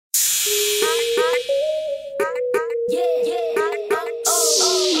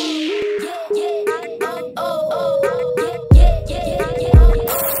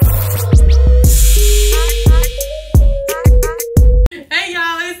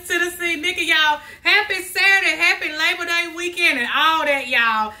y'all. Happy Saturday, happy Labor Day weekend, and all that,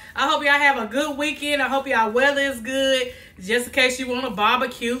 y'all. I hope y'all have a good weekend. I hope y'all weather is good. Just in case you want to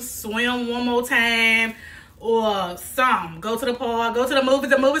barbecue, swim one more time, or something. Go to the park, go to the movies.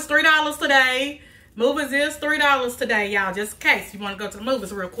 The movies $3 today. Movies is $3 today, y'all. Just in case you want to go to the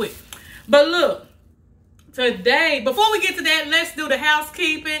movies real quick. But look. Today, before we get to that, let's do the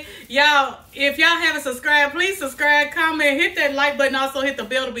housekeeping. Y'all, if y'all haven't subscribed, please subscribe, comment, hit that like button. Also, hit the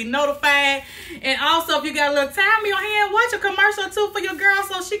bell to be notified. And also, if you got a little time in your hand, watch a commercial too for your girl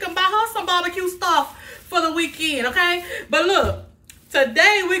so she can buy her some barbecue stuff for the weekend, okay? But look,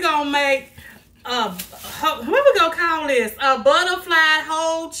 today we're going to make, what we going to call this? A butterfly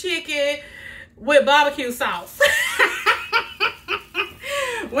whole chicken with barbecue sauce.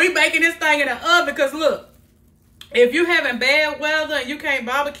 We making this thing in the oven because look, if you having bad weather and you can't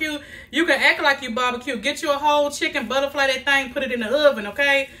barbecue, you can act like you barbecue. Get you a whole chicken, butterfly that thing, put it in the oven,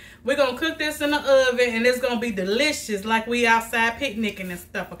 okay? We're going to cook this in the oven, and it's going to be delicious like we outside picnicking and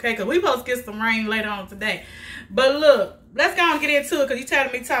stuff, okay? Because we supposed to get some rain later on today. But look, let's go and get into it because you tired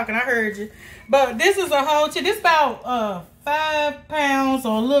of me talking. I heard you. But this is a whole chicken. This about 5 pounds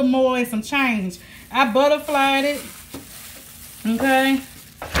or a little more and some change. I butterflied it, okay?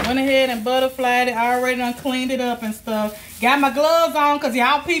 Went ahead and butterflied it. I already done cleaned it up and stuff. Got my gloves on because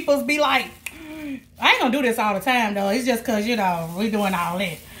y'all peoples be like, I ain't gonna do this all the time though. It's just because, you know, we doing all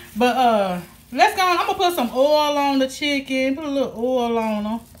that. But let's go on. I'm gonna put some oil on the chicken. Put a little oil on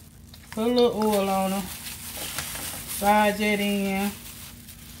them. Put a little oil on them. Slide that in.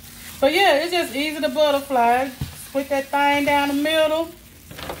 But yeah, it's just easy to butterfly. Put that thing down the middle.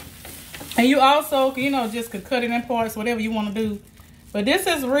 And you also, you know, just could cut it in parts, whatever you want to do. But this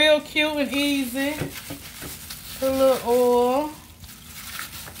is real cute and easy. Put a little oil.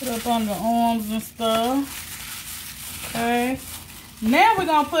 Put up on the arms and stuff. Okay. Now we're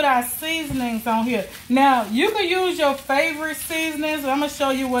going to put our seasonings on here. Now, you can use your favorite seasonings. I'm going to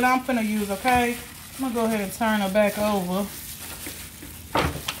show you what I'm going to use, okay? I'm going to go ahead and turn her back over.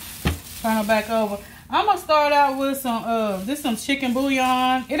 Turn her back over. I'm going to start out with some, this some chicken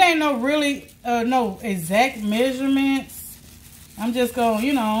bouillon. It ain't no really, no exact measurements. I'm just going to,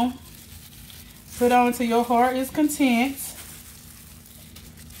 you know, put on till your heart is content.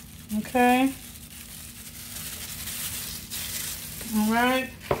 Okay. All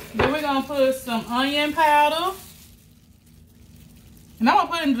right. Then we're going to put some onion powder. And I'm going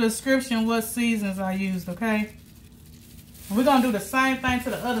to put in the description what seasons I used, okay? And we're going to do the same thing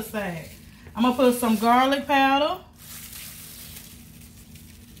to the other side. I'm going to put some garlic powder.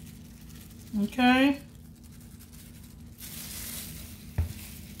 Okay.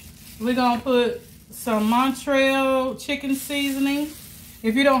 We're going to put some Montreal chicken seasoning.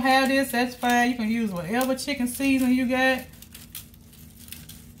 If you don't have this, that's fine. You can use whatever chicken seasoning you got.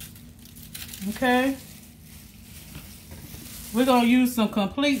 Okay. We're going to use some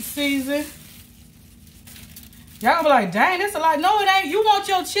complete season. Y'all be like, dang, that's a lot. No, it ain't. You want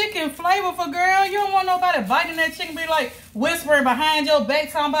your chicken flavorful, girl. You don't want nobody biting that chicken, be like whispering behind your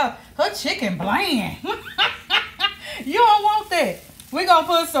back talking about her chicken bland. You don't want that. We're going to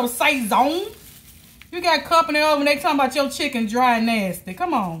put some sazon. You got company over and they talking about your chicken dry and nasty.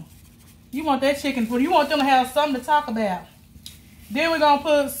 Come on. You want that chicken food. You want them to have something to talk about. Then we're going to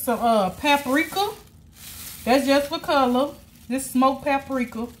put some paprika. That's just for color. This smoked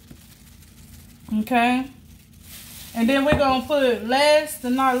paprika. Okay. And then we're going to put, last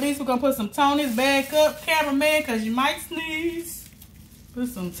and not least, we're going to put some Tony's. Back up, cameraman, because you might sneeze. Put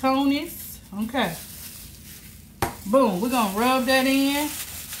some Tony's. Okay. Boom. We're going to rub that in.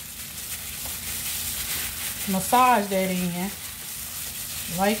 Massage that in.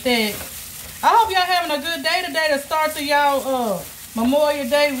 Like that. I hope y'all having a good day today to start to y'all Memorial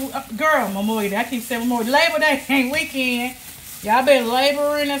Day. Girl, Memorial Day. I keep saying Memorial. Labor Day ain't weekend. Y'all been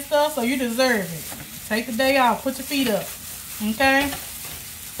laboring and stuff, so you deserve it. Take the day off. Put your feet up. Okay?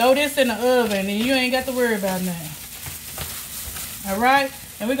 Throw this in the oven and you ain't got to worry about nothing. Alright?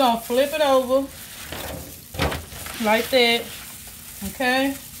 And we're going to flip it over. Like that.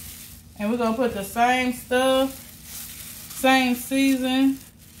 Okay? And we're going to put the same stuff. Same season.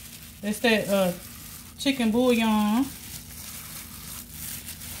 It's that chicken bouillon.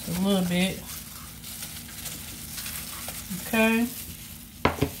 A little bit. Okay.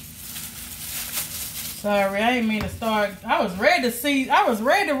 Sorry, I didn't mean to start. I was ready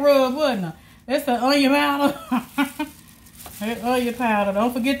to rub, wasn't I? That's the onion powder. That onion powder.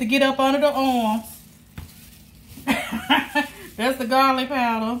 Don't forget to get up under the arms. That's the garlic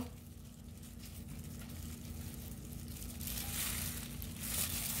powder.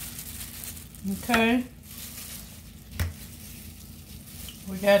 Okay.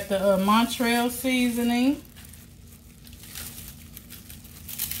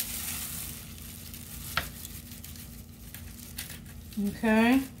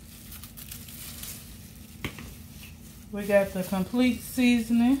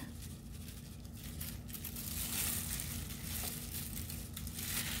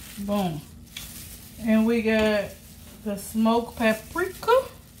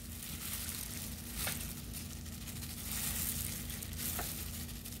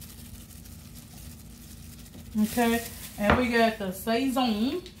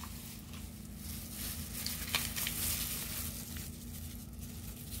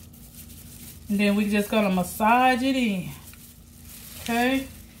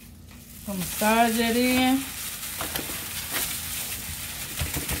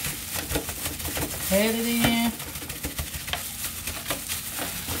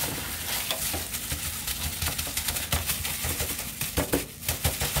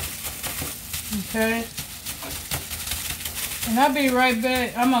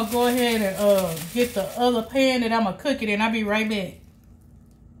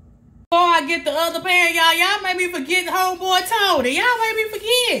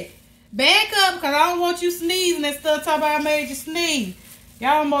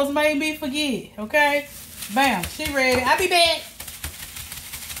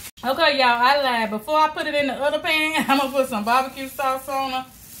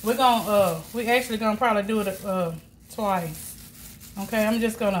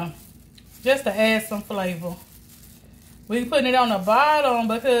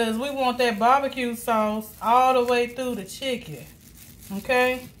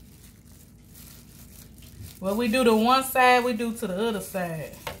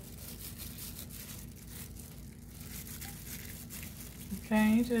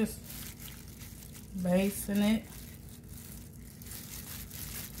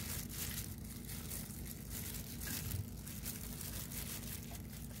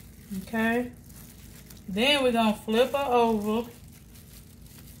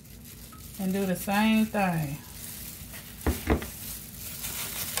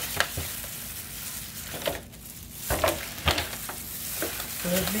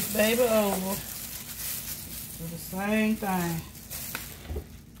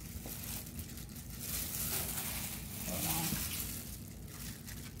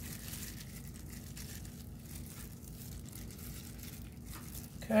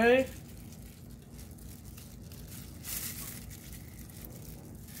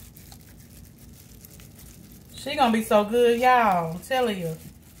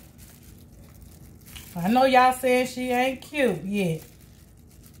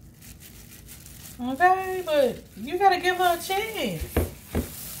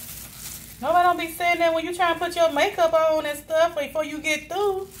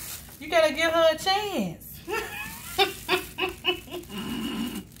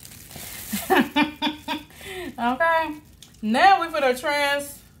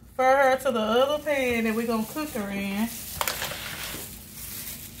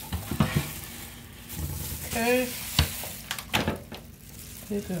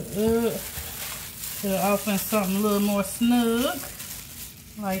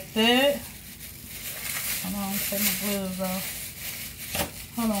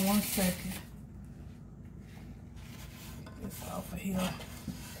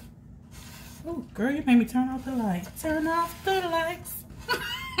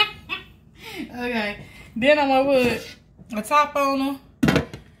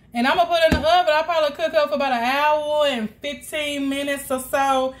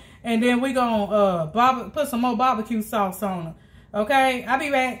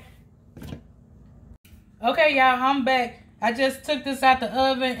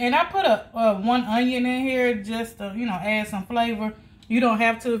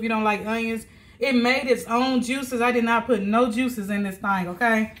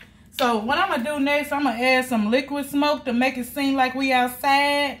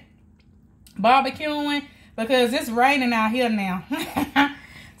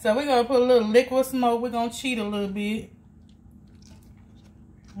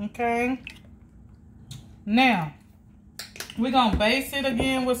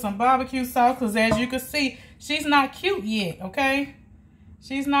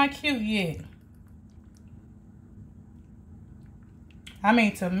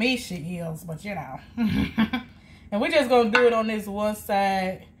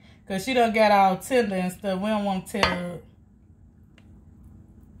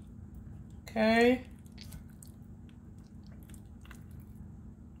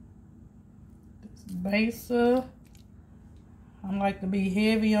 I like to be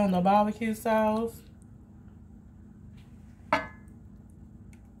heavy on the barbecue sauce.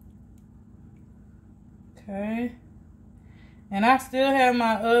 Okay. And I still have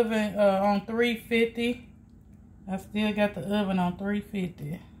my oven on 350. I still got the oven on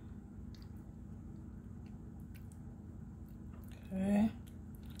 350. Okay.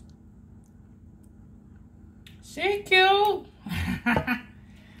 She cute.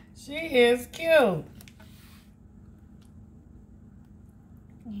 She is cute.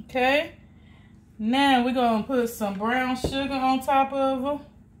 Okay. Now we're going to put some brown sugar on top of her.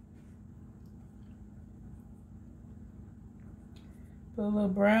 Put a little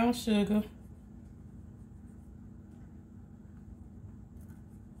brown sugar.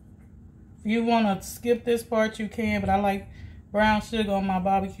 If you want to skip this part, you can, but I like brown sugar on my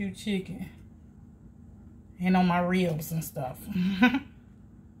barbecue chicken and on my ribs and stuff.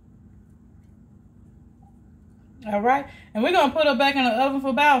 All right, and we're gonna put her back in the oven for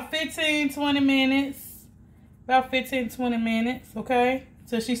about 15-20 minutes. About 15-20 minutes, okay,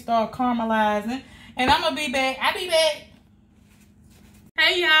 till she start caramelizing. And I'm gonna be back. I'll be back.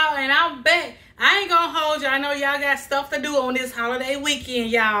 Hey y'all, and I'm back. I ain't gonna hold y'all. I know y'all got stuff to do on this holiday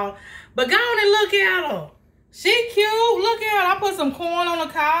weekend, y'all. But go on and look at her. She cute. Look at her. I put some corn on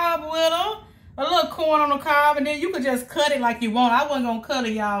the cob with her. A little corn on the cob, and then you could just cut it like you want. I wasn't gonna cut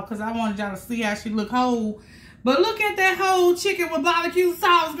it, y'all, because I wanted y'all to see how she look whole. But look at that whole chicken with barbecue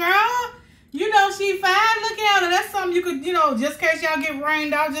sauce, girl. You know she fine. Look at her. That's something you could, you know, just in case y'all get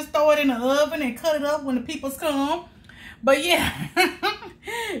rained out, just throw it in the oven and cut it up when the peoples come. But yeah,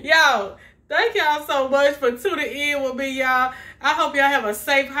 y'all, thank y'all so much for tuning in with me, y'all. I hope y'all have a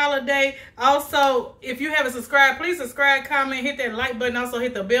safe holiday. Also, if you haven't subscribed, please subscribe, comment, hit that like button. Also,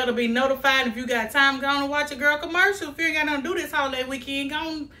 hit the bell to be notified. If you got time, go on and watch a girl commercial. If you ain't got nothing to do this holiday weekend, go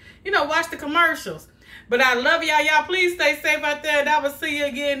on, you know, watch the commercials. But I love y'all. Y'all, please stay safe out there, and I will see you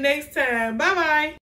again next time. Bye-bye.